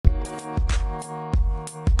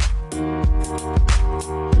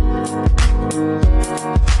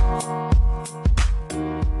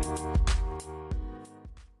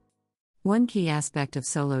One key aspect of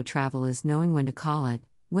solo travel is knowing when to call it,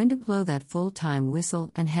 when to blow that full-time whistle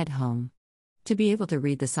and head home. To be able to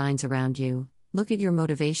read the signs around you, look at your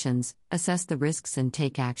motivations, assess the risks and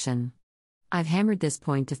take action. I've hammered this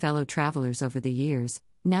point to fellow travelers over the years,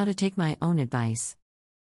 now to take my own advice.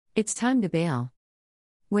 It's time to bail.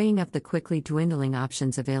 Weighing up the quickly dwindling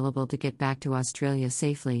options available to get back to Australia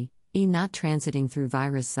safely, not transiting through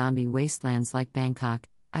virus zombie wastelands like Bangkok,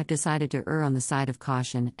 I've decided to err on the side of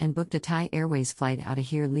caution and booked a Thai Airways flight out of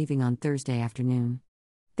here leaving on Thursday afternoon.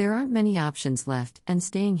 There aren't many options left, and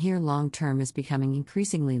staying here long term is becoming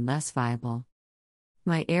increasingly less viable.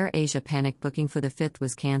 My AirAsia panic booking for the 5th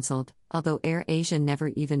was cancelled, although AirAsia never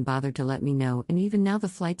even bothered to let me know, and even now the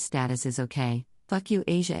flight status is okay. Fuck you,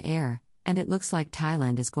 Asia Air, and it looks like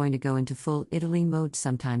Thailand is going to go into full Italy mode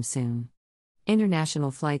sometime soon. International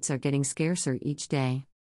flights are getting scarcer each day.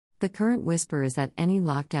 The current whisper is that any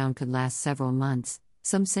lockdown could last several months,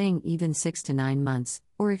 some saying even 6 to 9 months,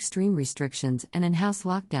 or extreme restrictions and in-house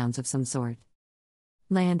lockdowns of some sort.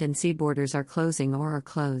 Land and sea borders are closing or are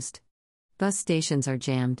closed. Bus stations are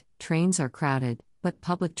jammed, trains are crowded, but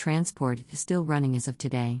public transport is still running as of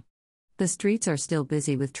today. The streets are still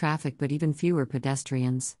busy with traffic but even fewer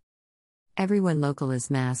pedestrians. Everyone local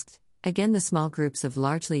is masked. Again, the small groups of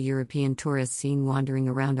largely European tourists seen wandering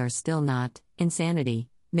around are still not. Insanity,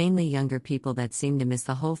 mainly younger people that seem to miss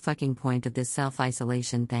the whole fucking point of this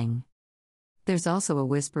self-isolation thing. There's also a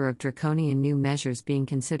whisper of draconian new measures being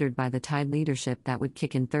considered by the Thai leadership that would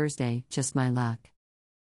kick in Thursday, just my luck.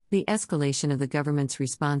 The escalation of the government's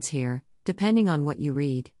response here, depending on what you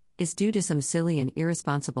read, is due to some silly and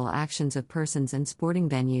irresponsible actions of persons and sporting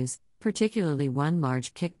venues, particularly one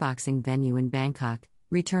large kickboxing venue in Bangkok,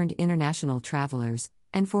 returned international travelers,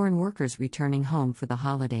 and foreign workers returning home for the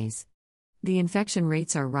holidays. The infection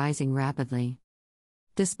rates are rising rapidly.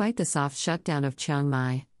 Despite the soft shutdown of Chiang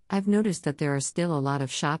Mai, I've noticed that there are still a lot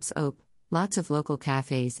of shops open, lots of local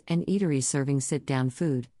cafes and eateries serving sit-down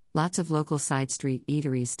food, lots of local side street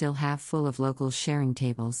eateries still half full of locals sharing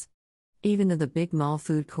tables. Even though the big mall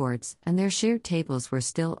food courts and their shared tables were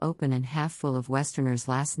still open and half full of Westerners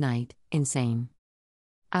last night, insane.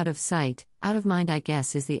 Out of sight, out of mind, I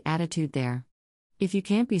guess, is the attitude there. If you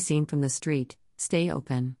can't be seen from the street, stay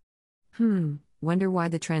open. Wonder why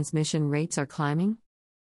the transmission rates are climbing?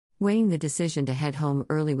 Weighing the decision to head home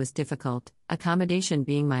early was difficult, accommodation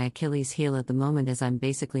being my Achilles heel at the moment as I'm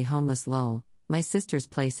basically homeless. Lol. My sister's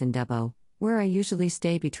place in Dubbo, where I usually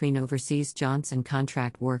stay between overseas jaunts and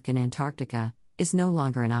contract work in Antarctica, is no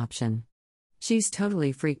longer an option. She's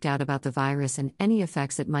totally freaked out about the virus and any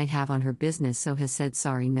effects it might have on her business, so has said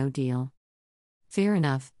sorry, no deal. Fair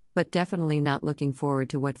enough, but definitely not looking forward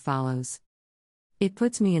to what follows. It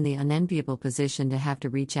puts me in the unenviable position to have to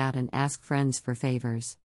reach out and ask friends for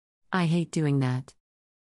favors. I hate doing that.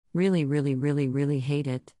 Really hate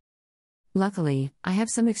it. Luckily, I have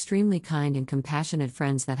some extremely kind and compassionate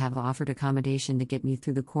friends that have offered accommodation to get me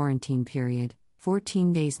through the quarantine period,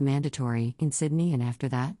 14 days mandatory in Sydney, and after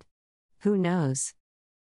that? Who knows?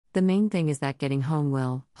 The main thing is that getting home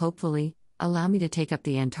will, hopefully, allow me to take up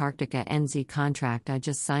the Antarctica NZ contract I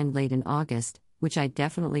just signed late in August, which I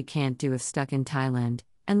definitely can't do if stuck in Thailand,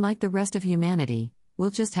 and like the rest of humanity, we'll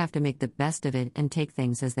just have to make the best of it and take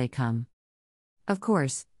things as they come. Of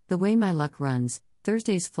course, the way my luck runs,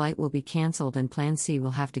 Thursday's flight will be cancelled and Plan C will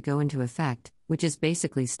have to go into effect, which is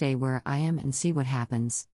basically stay where I am and see what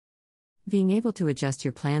happens. Being able to adjust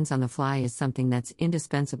your plans on the fly is something that's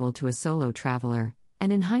indispensable to a solo traveler,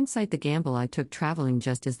 and in hindsight the gamble I took traveling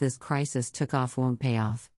just as this crisis took off won't pay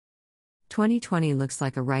off. 2020 looks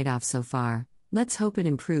like a write-off so far. Let's hope it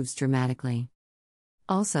improves dramatically.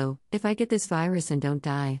 Also, if I get this virus and don't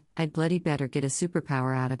die, I'd bloody better get a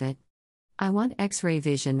superpower out of it. I want X-ray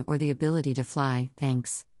vision or the ability to fly,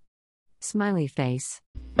 thanks. Smiley face.